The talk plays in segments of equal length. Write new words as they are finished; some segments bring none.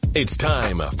It's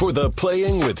time for the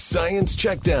Playing with Science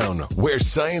Checkdown, where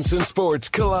science and sports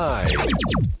collide.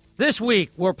 This week,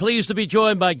 we're pleased to be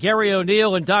joined by Gary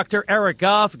O'Neill and Dr. Eric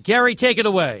Goff. Gary, take it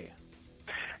away.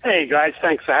 Hey, guys,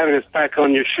 thanks for having us back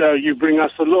on your show. You bring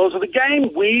us the laws of the game.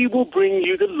 We will bring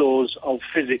you the laws of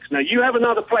physics. Now, you have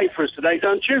another play for us today,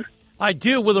 don't you? I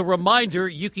do, with a reminder,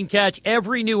 you can catch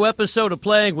every new episode of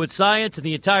Playing with Science and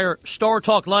the entire Star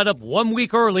Talk lineup 1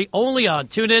 week early, only on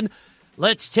TuneIn.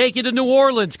 Let's take you to New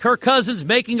Orleans. Kirk Cousins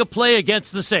making a play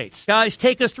against the Saints. Guys,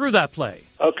 take us through that play.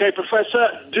 Okay, Professor,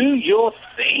 do your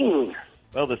thing.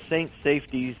 Well, the Saints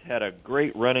safeties had a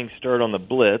great running start on the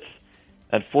blitz.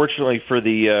 Unfortunately for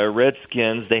the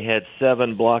Redskins, they had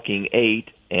 7 blocking 8,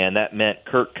 and that meant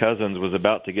Kirk Cousins was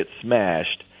about to get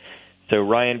smashed. So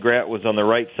Ryan Grant was on the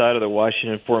right side of the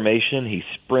Washington formation. He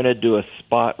sprinted to a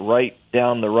spot right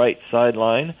down the right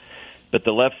sideline, but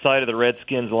the left side of the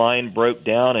Redskins line broke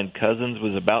down, and Cousins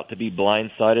was about to be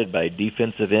blindsided by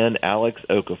defensive end Alex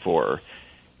Okafor.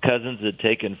 Cousins had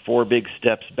taken 4 big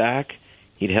steps back.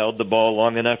 He'd held the ball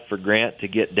long enough for Grant to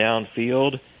get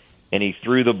downfield, and he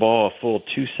threw the ball a full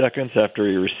 2 seconds after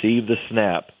he received the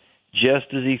snap.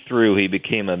 Just as he threw, he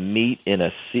became a meat in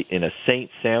a Saint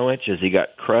sandwich as he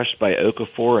got crushed by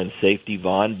Okafor and safety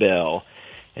Von Bell.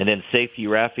 And then safety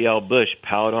Raphael Bush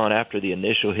piled on after the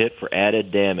initial hit for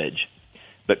added damage.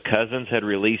 But Cousins had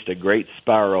released a great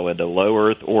spiral into low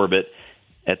Earth orbit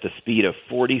at the speed of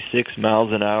 46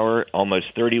 miles an hour, almost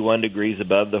 31 degrees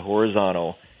above the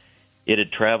horizontal. It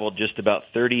had traveled just about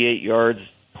 38 yards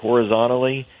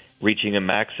horizontally, reaching a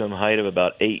maximum height of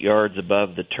about 8 yards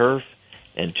above the turf,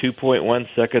 and 2.1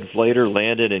 seconds later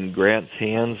landed in Grant's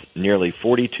hands nearly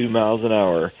 42 miles an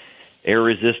hour. Air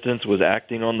resistance was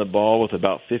acting on the ball with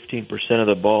about 15% of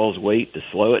the ball's weight to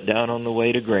slow it down on the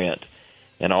way to Grant.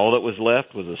 And all that was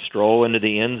left was a stroll into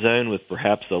the end zone with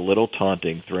perhaps a little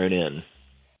taunting thrown in.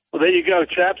 Well, there you go,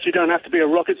 chaps. You don't have to be a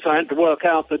rocket scientist to work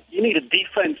out that you need a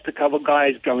defense to cover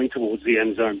guys going towards the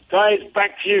end zone. Guys,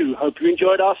 back to you. Hope you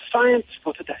enjoyed our science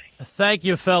for today. Thank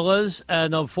you, fellas.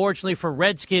 And unfortunately for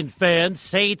Redskin fans,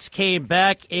 Saints came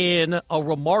back in a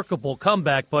remarkable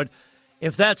comeback. But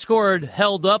if that score had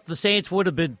held up, the Saints would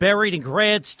have been buried in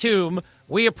Grant's tomb.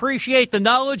 We appreciate the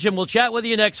knowledge, and we'll chat with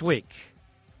you next week.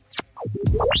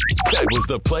 That was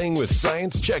the Playing with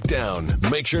Science Checkdown.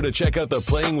 Make sure to check out the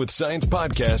Playing with Science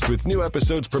podcast with new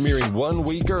episodes premiering 1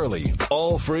 week early.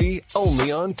 All free,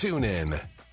 only on TuneIn.